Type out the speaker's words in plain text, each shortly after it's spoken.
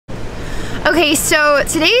Okay, so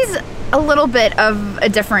today's a little bit of a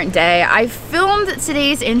different day. I filmed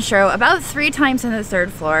today's intro about 3 times on the 3rd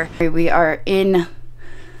floor. We are in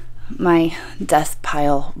my death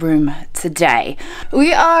pile room today.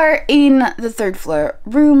 We are in the 3rd floor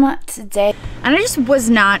room today, and I just was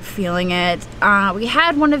not feeling it. We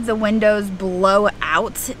had one of the windows blow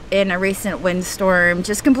out in a recent windstorm,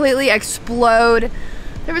 just completely explode.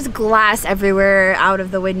 There was glass everywhere out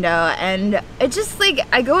of the window, and it just like,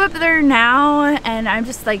 I go up there now and I'm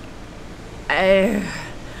just like,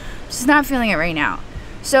 just not feeling it right now.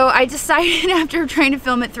 So I decided after trying to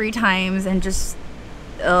film it 3 times and just,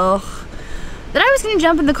 that I was gonna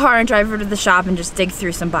jump in the car and drive over to the shop and just dig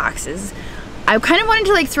through some boxes. I kind of wanted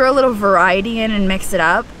to like throw a little variety in and mix it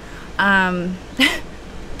up.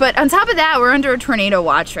 But on top of that, we're under a tornado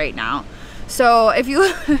watch right now. So if you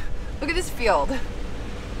look at this field.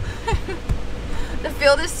 The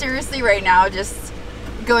field is seriously right now just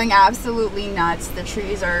going absolutely nuts. The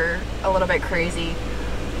trees are a little bit crazy.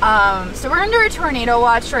 So we're under a tornado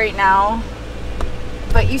watch right now.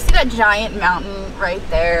 But you see that giant mountain right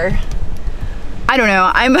there. I don't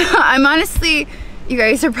know. I'm honestly, you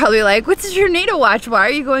guys are probably like, what's a tornado watch? Why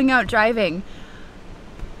are you going out driving?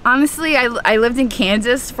 Honestly, I lived in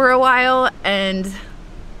Kansas for a while, and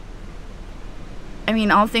I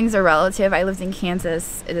mean, all things are relative. I lived in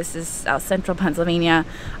Kansas. This is South Central Pennsylvania.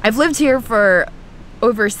 I've lived here for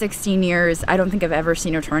over 16 years. I don't think I've ever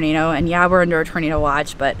seen a tornado, and yeah, we're under a tornado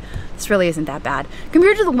watch, but this really isn't that bad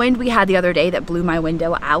compared to the wind we had the other day that blew my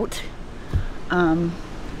window out.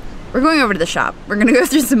 We're going over to the shop. We're gonna go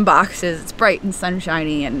through some boxes. It's bright and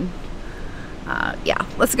sunshiny, and yeah,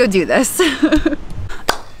 let's go do this.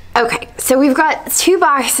 Okay, so we've got 2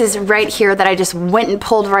 boxes right here that I just went and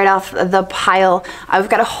pulled right off the pile. I've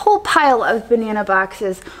got a whole pile of banana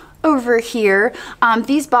boxes over here.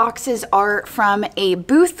 These boxes are from a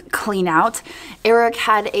booth clean out. Eric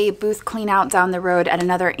had a booth clean out down the road at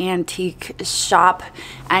another antique shop,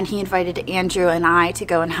 and he invited Andrew and I to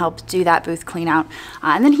go and help do that booth clean out.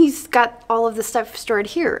 And then he's got all of the stuff stored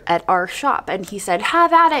here at our shop, and he said,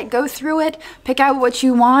 have at it, go through it, pick out what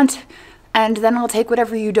you want, and then I'll take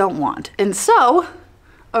whatever you don't want. And so,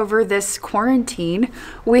 over this quarantine,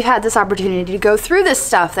 we had this opportunity to go through this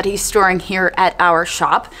stuff that he's storing here at our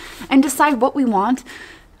shop and decide what we want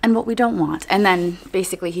and what we don't want. And then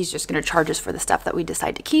basically he's just gonna charge us for the stuff that we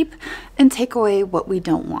decide to keep and take away what we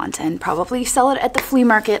don't want, and probably sell it at the flea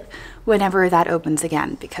market whenever that opens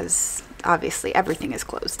again, because obviously everything is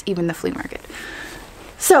closed, even the flea market.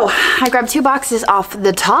 So I grabbed 2 boxes off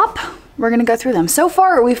the top. We're gonna go through them. So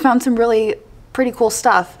far, we've found some really pretty cool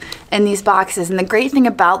stuff in these boxes. And the great thing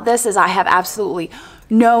about this is I have absolutely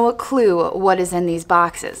no clue what is in these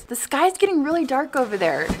boxes. The sky's getting really dark over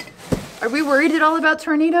there. Are we worried at all about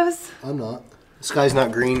tornadoes? I'm not. The sky's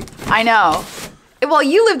not green. I know. Well,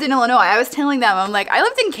 you lived in Illinois. I was telling them, I'm like, I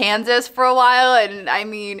lived in Kansas for a while, and I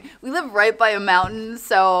mean, we live right by a mountain,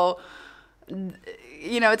 so,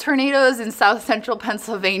 you know, tornadoes in South Central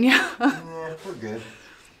Pennsylvania. Yeah, we're good.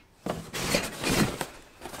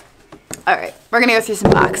 All right, we're gonna go through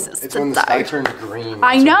some boxes. It's when the sky turns green.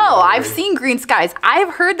 I know, I've seen green skies. I've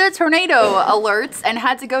heard the tornado alerts and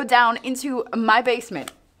had to go down into my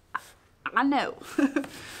basement. I know.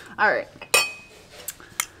 All right.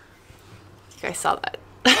 You guys saw that.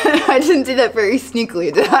 I didn't do that very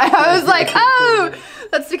sneakily, did I? I was like, oh,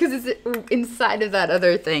 that's because it's inside of that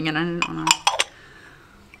other thing, and I don't know.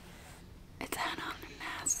 It's a hen on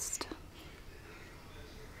a nest.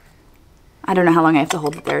 I don't know how long I have to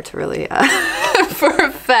hold it there to really, for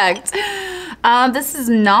effect. This is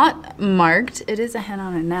not marked. It is a hen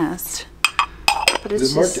on a nest. But it's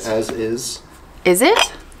is it marked as is? Is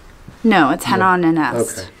it? No, it's hen on a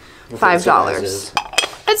nest. Okay. $5.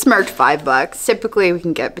 It's marked $5. Typically, we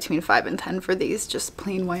can get between 5 and 10 for these, just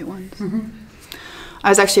plain white ones. I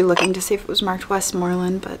was actually looking to see if it was marked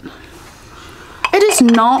Westmoreland, but it is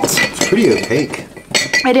not. It's pretty opaque.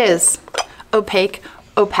 It is opaque.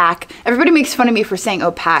 Opaque. Everybody makes fun of me for saying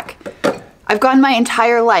opaque. I've gone my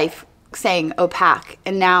entire life saying opaque,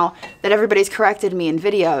 and now that everybody's corrected me in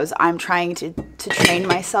videos, I'm trying to train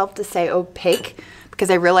myself to say opaque, because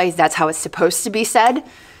I realize that's how it's supposed to be said.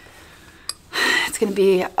 It's gonna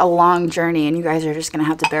be a long journey, and you guys are just gonna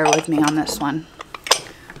have to bear with me on this one.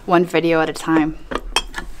 One video at a time.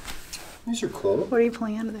 These are cool. What are you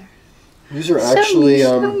pulling out of there? These are actually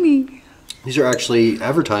show me. These are actually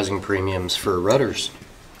advertising premiums for Rudders.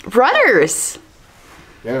 Rudders.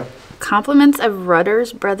 Yeah. Compliments of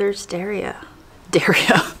Rudders Brothers Daria.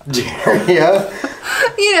 Daria. Daria.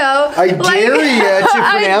 You know, I dare you to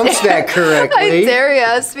pronounce that correctly. I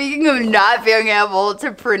dare you. Speaking of not being able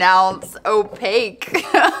to pronounce opaque.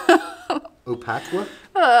 Opaqua?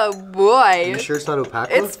 Oh boy. You sure it's not Opaqua?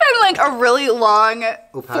 It's been like a really long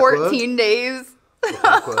Opaqua? 14 days.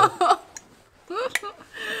 Opaqua.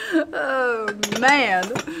 Oh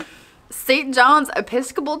man. St. John's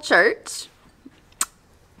Episcopal Church.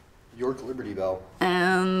 York Liberty Bell.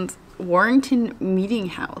 And Warrington Meeting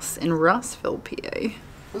House in Rossville, PA.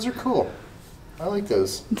 Those are cool. I like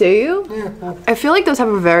those. Do you? Yeah. I feel like those have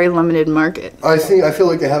a very limited market. I feel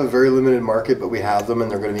like they have a very limited market, but we have them and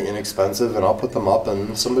they're going to be inexpensive, and I'll put them up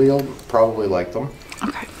and somebody will probably like them.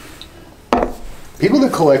 Okay. People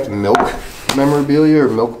that collect milk memorabilia or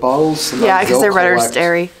milk bottles. Yeah, because they're Rutter's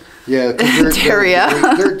Dairy. Yeah,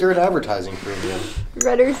 they're an advertising premium.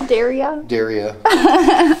 Rutter's Dairy. Daria.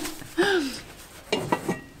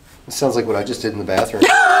 It sounds like what I just did in the bathroom.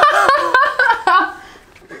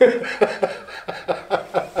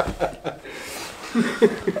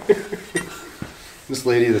 This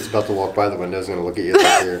lady that's about to walk by the window is going to look at you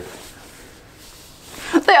right here.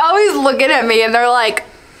 They always looking at me and they're like,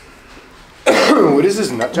 what is this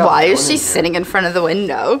nut job? why is she sitting in front of the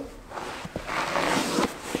window?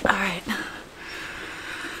 Alright.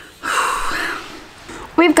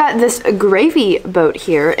 We've got this gravy boat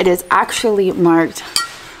here. It is actually marked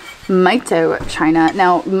Mito China.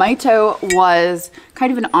 Now, Mito was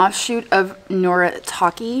kind of an offshoot of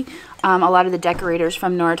Noritake. A lot of the decorators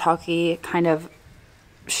from Noritake kind of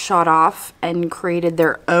shot off and created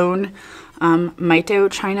their own Mito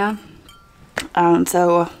China.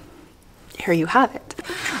 So here you have it.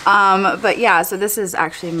 But yeah, so this is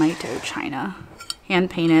actually Mito China, hand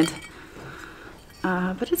painted.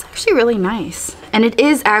 But it's actually really nice. And it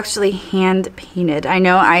is actually hand painted. I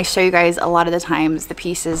know I show you guys a lot of the times the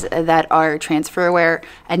pieces that are transferware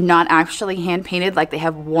and not actually hand painted, like they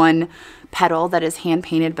have one petal that is hand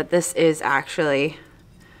painted, but this is actually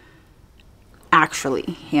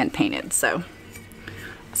hand painted. So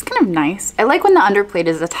it's kind of nice. I like when the underplate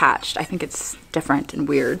is attached. I think it's different and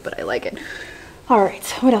weird, but I like it. All right,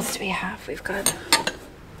 what else do we have? We've got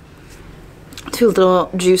 2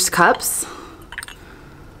 little juice cups.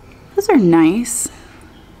 Those are nice.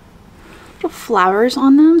 Little flowers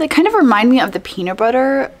on them. They kind of remind me of the peanut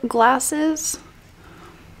butter glasses.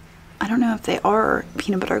 I don't know if they are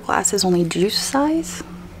peanut butter glasses, only juice size.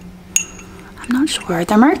 I'm not sure.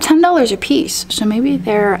 They're marked $10 a piece, so maybe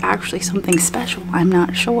they're actually something special. I'm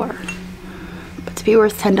not sure. But to be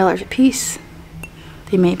worth $10 a piece,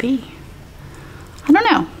 they may be. I don't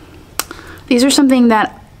know. These are something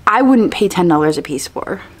that I wouldn't pay $10 a piece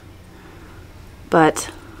for. But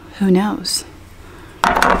who knows?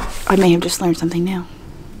 I may have just learned something new.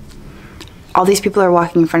 All these people are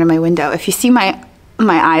walking in front of my window. If you see my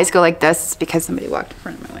eyes go like this, it's because somebody walked in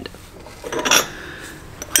front of my window.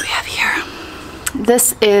 What do we have here?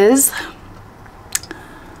 This is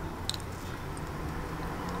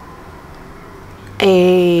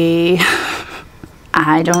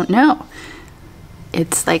I don't know.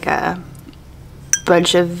 It's like a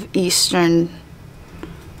bunch of eastern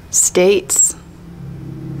states.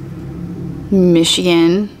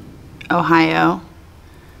 Michigan, Ohio,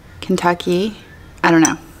 Kentucky. I don't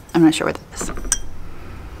know. I'm not sure what that is.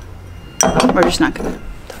 We're just not gonna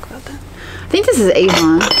talk about that. I think this is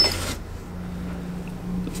Avon.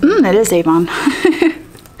 It is Avon.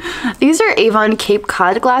 These are Avon Cape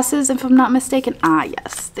Cod glasses, if I'm not mistaken. Ah,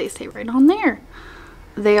 yes, they say right on there.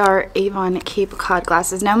 They are Avon Cape Cod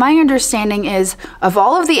glasses. Now, my understanding is of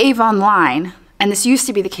all of the Avon line, and this used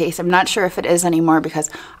to be the case, I'm not sure if it is anymore because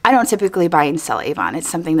I don't typically buy and sell Avon. It's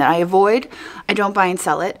something that I avoid. I don't buy and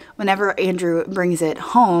sell it. Whenever Andrew brings it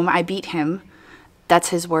home, I beat him. That's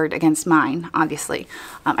his word against mine, obviously.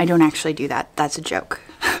 I don't actually do that. That's a joke.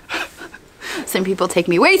 Some people take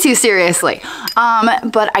me way too seriously.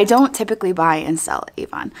 But I don't typically buy and sell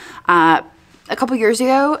Avon. A couple years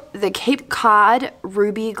ago, the Cape Cod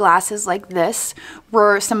ruby glasses like this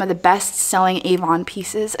were some of the best selling Avon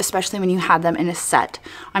pieces, especially when you had them in a set.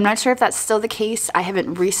 I'm not sure if that's still the case. I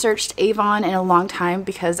haven't researched Avon in a long time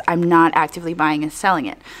because I'm not actively buying and selling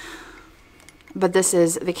it. But this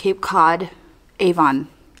is the Cape Cod Avon,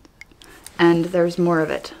 and there's more of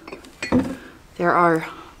it. There are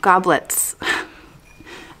goblets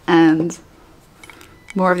and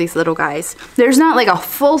more of these little guys. There's not like a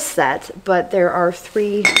full set, but there are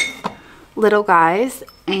 3 little guys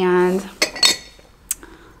and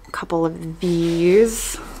a couple of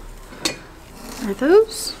these. Are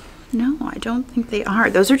those? No, I don't think they are.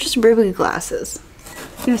 Those are just ruby glasses.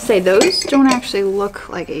 I was gonna say, those don't actually look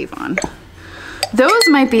like Avon. Those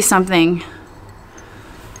might be something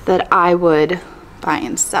that I would buy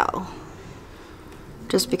and sell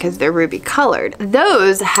just because they're ruby colored.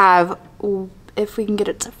 Those have if we can get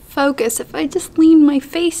it to focus, if I just lean my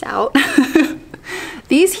face out.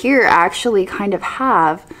 These here actually kind of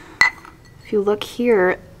have, if you look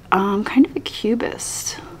here, kind of a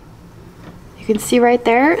cubist. You can see right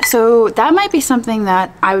there. So that might be something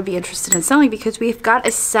that I would be interested in selling, because we've got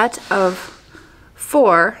a set of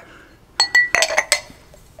 4.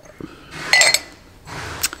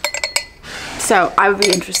 So I would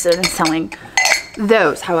be interested in selling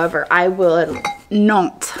those. However, I will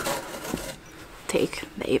not take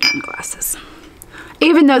the Avon glasses.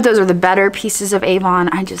 Even though those are the better pieces of Avon,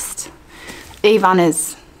 Avon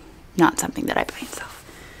is not something that I buy and sell.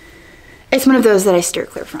 It's one of those that I steer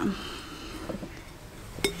clear from.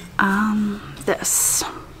 This.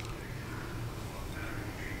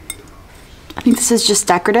 I think this is just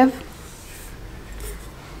decorative.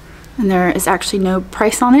 And there is actually no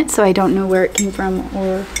price on it, so I don't know where it came from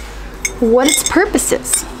or what its purpose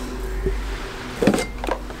is.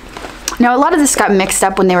 Now, a lot of this got mixed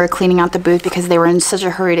up when they were cleaning out the booth, because they were in such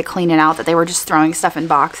a hurry to clean it out that they were just throwing stuff in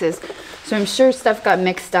boxes. So I'm sure stuff got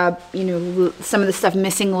mixed up, you know, some of the stuff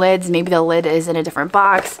missing lids. Maybe the lid is in a different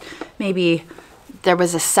box. Maybe there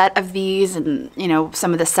was a set of these and, you know,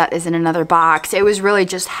 some of the set is in another box. It was really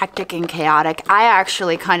just hectic and chaotic. I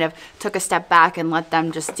actually kind of took a step back and let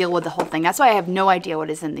them just deal with the whole thing. That's why I have no idea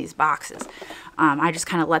what is in these boxes. I just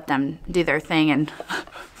kind of let them do their thing and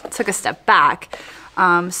took a step back.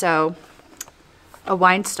 So a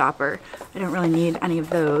wine stopper. I don't really need any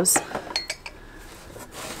of those.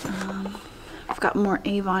 I've got more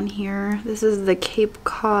Avon here. This is the Cape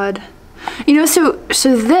Cod. You know, so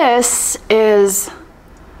this is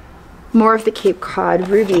more of the Cape Cod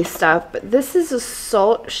ruby stuff, but this is a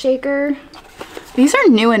salt shaker. These are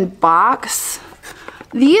new in box.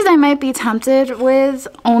 These I might be tempted with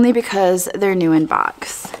only because they're new in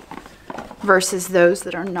box versus those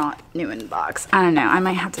that are not new in box. I don't know, I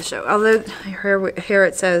might have to show. Although here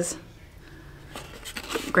it says,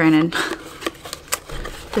 granted,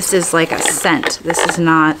 this is like a scent. This is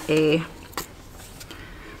not a, I'm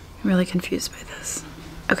really confused by this.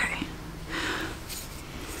 Okay.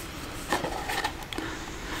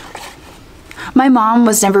 My mom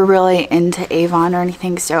was never really into Avon or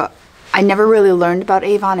anything, so I never really learned about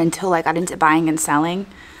Avon until I got into buying and selling.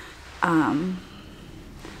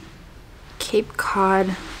 Cape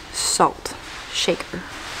Cod salt shaker.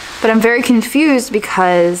 But I'm very confused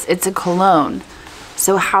because it's a cologne.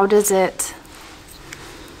 So how do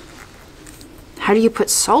you put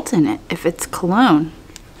salt in it if it's cologne?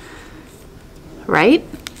 Right?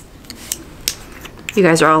 You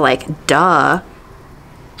guys are all like, duh.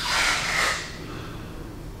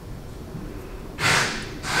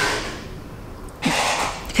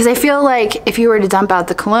 Because I feel like if you were to dump out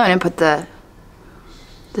the cologne and put the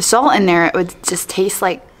salt in there, it would just taste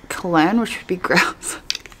like cologne, which would be gross.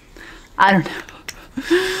 I don't know.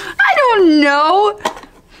 I don't know.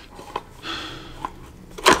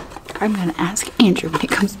 I'm gonna ask Andrew when he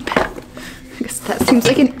comes back. I guess that seems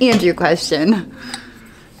like an Andrew question.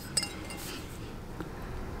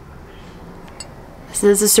 This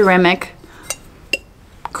is a ceramic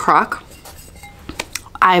crock.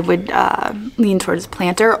 I would lean towards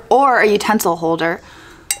planter or a utensil holder.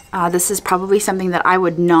 This is probably something that I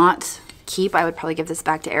would not keep. I would probably give this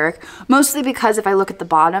back to Eric, mostly because if I look at the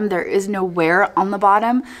bottom, there is no wear on the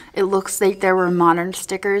bottom. It looks like there were modern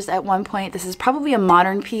stickers at one point. This is probably a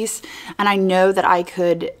modern piece, and I know that I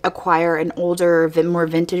could acquire an older, more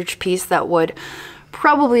vintage piece that would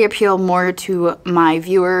probably appeal more to my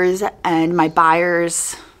viewers and my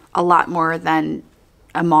buyers a lot more than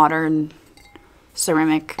a modern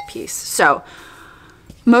ceramic piece. So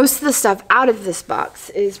most of the stuff out of this box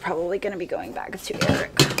is probably going to be going back to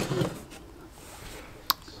Eric.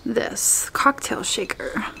 This cocktail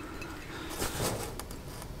shaker.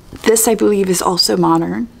 This, I believe, is also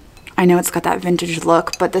modern. I know it's got that vintage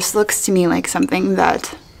look, but this looks to me like something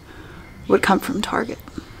that would come from Target.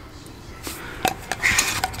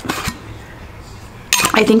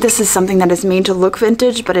 I think this is something that is made to look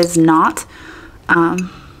vintage, but is not. I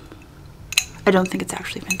don't think it's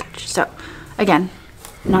actually vintage. So, again,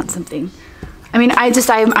 not something. I mean, I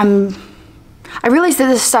realize that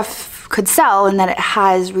this stuff could sell and that it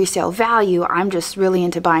has resale value. I'm just really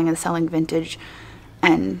into buying and selling vintage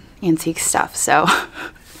and antique stuff. So,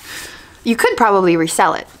 you could probably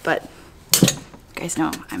resell it, but you guys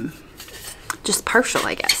know I'm just partial,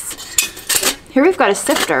 I guess. Here we've got a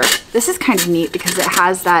sifter. This is kind of neat because it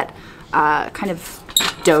has that kind of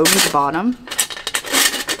domed bottom.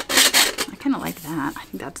 I kind of like that. I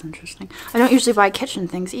think that's interesting. I don't usually buy kitchen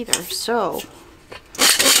things either, so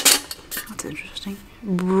That's interesting.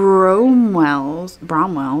 Bromwell's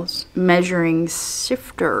measuring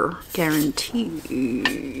sifter guaranteed.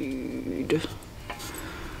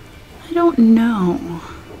 I don't know.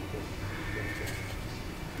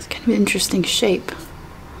 It's kind of an interesting shape.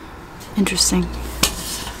 Interesting.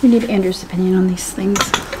 We need Andrew's opinion on these things.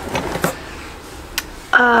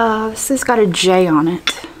 This has got a J on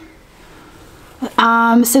it.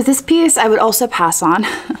 So this piece I would also pass on.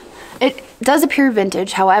 It does appear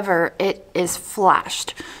vintage, however, it is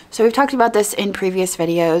flashed. So we've talked about this in previous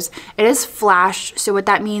videos. It is flashed, so what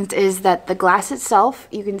that means is that the glass itself,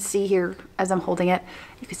 you can see here as I'm holding it,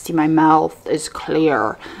 you can see my mouth is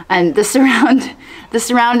clear. And the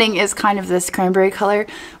surrounding is kind of this cranberry color,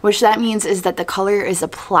 which that means is that the color is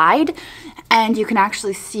applied and you can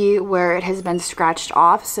actually see where it has been scratched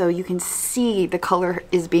off. So you can see the color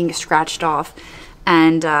is being scratched off.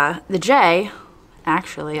 And the J,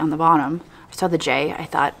 actually on the bottom, I saw the J, I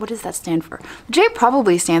thought, what does that stand for? J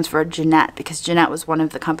probably stands for Jeanette, because Jeanette was one of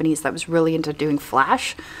the companies that was really into doing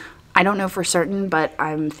flash. I don't know for certain, but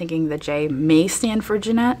I'm thinking the J may stand for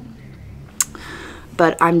Jeanette.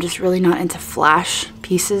 But I'm just really not into flash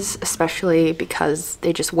pieces, especially because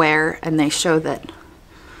they just wear and they show that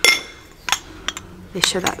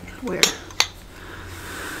wear.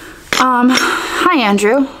 Hi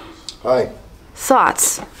Andrew. Hi.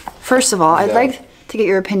 Thoughts? First of all, I'd like to get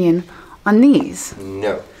your opinion on these.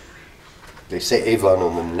 No. They say Avon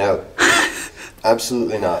on them. No.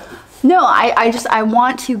 Absolutely not. No, I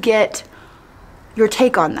want to get your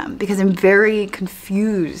take on them because I'm very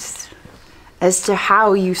confused as to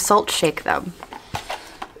how you salt shake them.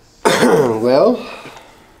 Well,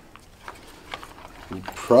 you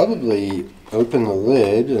probably open the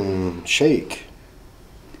lid and shake.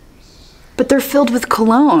 But they're filled with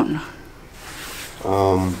cologne.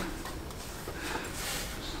 I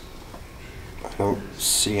don't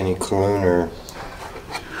see any cologne or...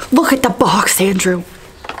 Look at the box, Andrew.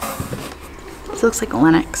 This looks like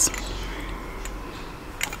Lennox.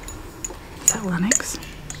 Is that Lennox?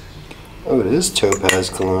 Oh, it is Topaz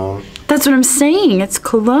cologne. That's what I'm saying. It's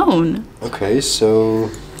cologne. Okay, so...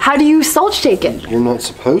 How do you salt shake it? You're not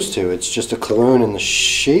supposed to. It's just a cologne in the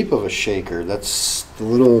shape of a shaker. That's the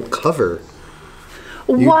little cover.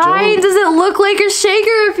 Why does it look like a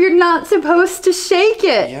shaker if you're not supposed to shake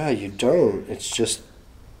it? Yeah, you don't. It's just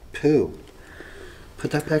poo.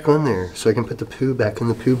 Put that back on there so I can put the poo back in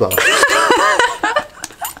the poo box.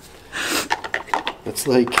 That's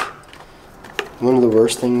like one of the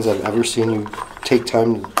worst things I've ever seen you take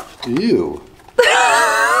time to do.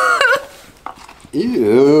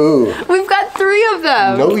 Ew. We've got 3 of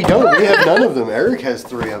them. No, we don't. We have none of them. Eric has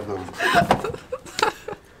 3 of them.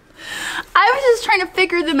 I was just trying to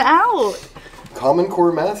figure them out. Common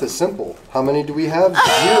Core math is simple. How many do we have? 0.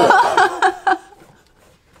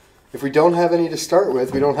 If we don't have any to start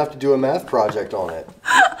with, we don't have to do a math project on it.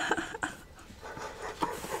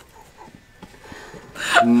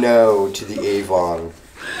 No to the Avon.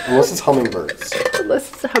 Unless it's hummingbirds.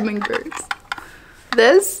 Unless it's hummingbirds.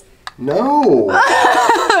 This? No.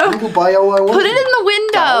 I can go buy all I want. Put it in the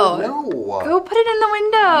window. No. Go put it in the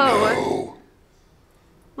window. No.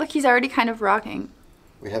 Look, he's already kind of rocking.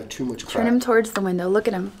 We have too much crap. Turn him towards the window. Look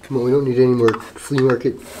at him. Come on, we don't need any more flea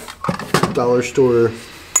market, dollar store.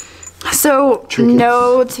 So, trinkets.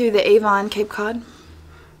 No to the Avon Cape Cod?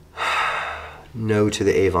 No to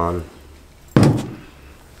the Avon.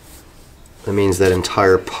 That means that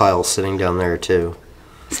entire pile sitting down there too.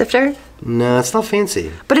 Sifter? No, it's not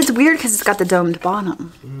fancy. But it's weird because it's got the domed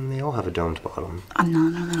bottom. They all have a domed bottom.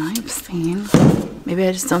 None that I've seen. Maybe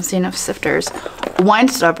I just don't see enough sifters. Wine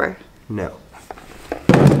stubber? No.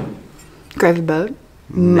 Gravy boat?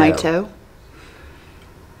 No. Mito?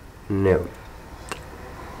 No.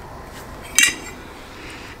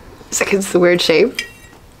 Is it 'cause it's the weird shape?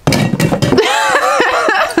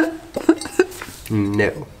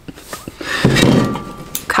 No.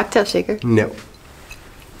 Cocktail shaker? No.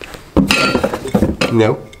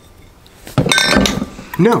 No.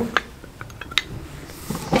 No.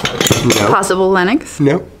 No. Possible Lennox?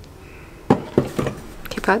 No.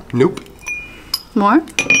 Cape Cod? Nope. More?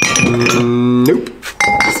 Nope.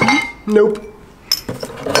 Nope.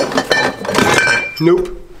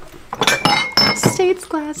 Nope. States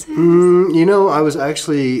glasses. You know, I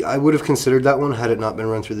would have considered that one had it not been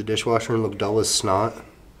run through the dishwasher and looked dull as snot.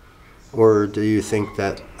 Or do you think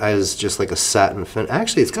that as just like a satin fin?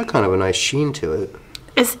 Actually, it's got kind of a nice sheen to it.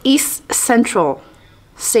 It's East Central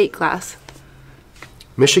State glass.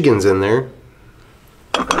 Michigan's in there.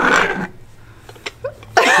 I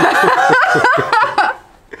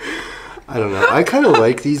don't know. I kind of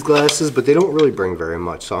like these glasses, but they don't really bring very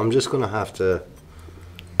much. So I'm just going to have to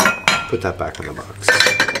Put that back in the box.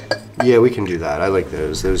 Yeah, we can do that. I like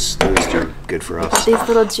those. Those are good for us. These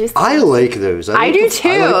little juices. I like those. I do too.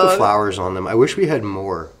 I like the flowers on them. I wish we had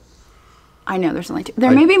more. I know there's only 2.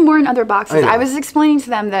 There may be more in other boxes. I was explaining to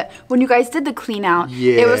them that when you guys did the clean out,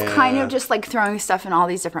 it was kind of just like throwing stuff in all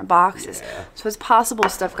these different boxes. Yeah. So it's possible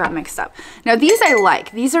stuff got mixed up. Now these I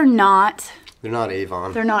like. These are not. They're not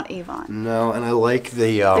Avon. They're not Avon. No, and I like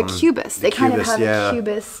the Cubist. They kind of have a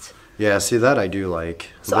Cubist. Yeah, see that I do like.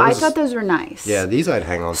 So I thought those were nice. Yeah, these I'd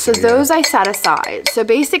hang on to. So those I set aside. So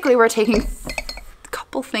basically we're taking a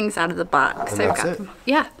couple things out of the box. And that's it.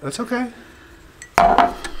 Yeah. That's okay.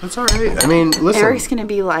 That's all right. I mean, listen. Eric's gonna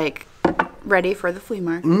be like ready for the flea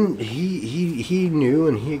market. He knew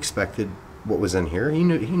and he expected what was in here. He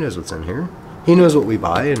knows what's in here. He knows what we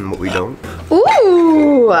buy and what we don't.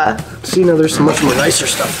 Ooh! See, now there's so much more nicer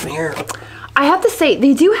stuff in here. I have to say,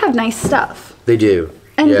 they do have nice stuff. They do.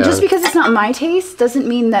 And just because it's not my taste doesn't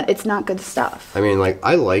mean that it's not good stuff. I mean, like,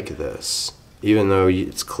 I like this. Even though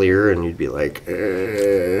it's clear and you'd be like,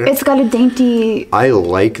 It's got a dainty... I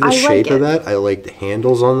like the shape of that. I like the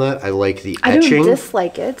handles on that. I like the etching. I don't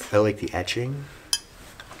dislike it. I like the etching.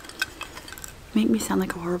 Make me sound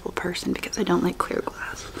like a horrible person because I don't like clear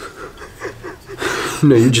glass.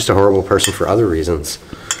 No, you're just a horrible person for other reasons.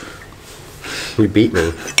 You beat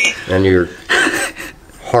me. And you're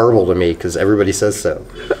horrible to me because everybody says so.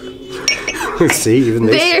 See, even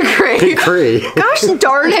they agree. They agree. Gosh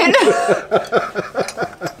darn it.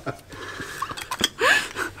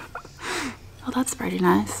 Oh, that's pretty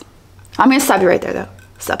nice. I'm going to stop you right there, though.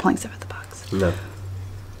 Stop pulling stuff out the box. No.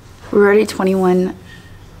 We're already 21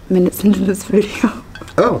 minutes into this video.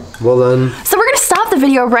 Oh, well then. So we're going to stop the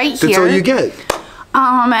video right here. That's all you get.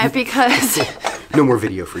 Because... No more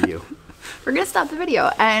video for you. We're going to stop the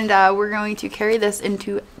video. And we're going to carry this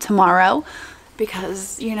into tomorrow.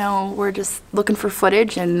 Because, you know, we're just looking for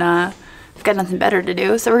footage and we've got nothing better to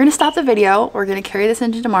do. So we're going to stop the video. We're going to carry this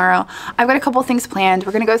into tomorrow. I've got a couple things planned.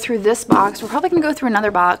 We're going to go through this box. We're probably going to go through another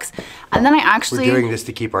box. And then we're doing this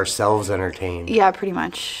to keep ourselves entertained. Yeah, pretty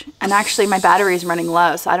much. And actually my battery is running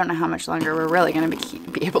low, so I don't know how much longer we're really going to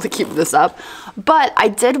be able to keep this up. But I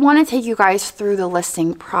did want to take you guys through the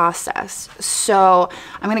listing process. So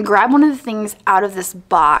I'm going to grab one of the things out of this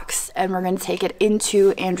box and we're going to take it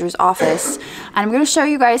into Andrew's office. And I'm going to show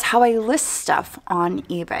you guys how I list stuff on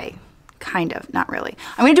eBay. Kind of, not really.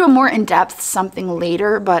 I'm going to do a more in-depth something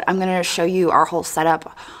later, but I'm going to show you our whole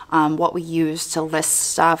setup, what we use to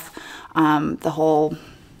list stuff, the whole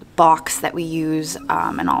box that we use,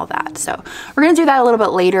 and all of that. So we're going to do that a little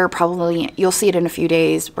bit later, probably. You'll see it in a few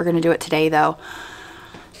days. We're going to do it today, though.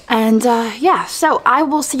 And yeah, so I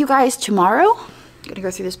will see you guys tomorrow. I'm going to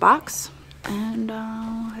go through this box, and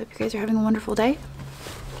I hope you guys are having a wonderful day.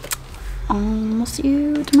 We'll see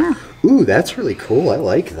you tomorrow. Ooh, that's really cool. I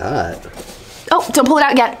like that. Oh, don't pull it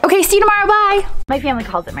out yet. Okay, see you tomorrow. Bye. My family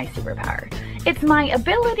calls it my superpower. It's my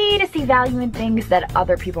ability to see value in things that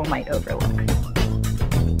other people might overlook.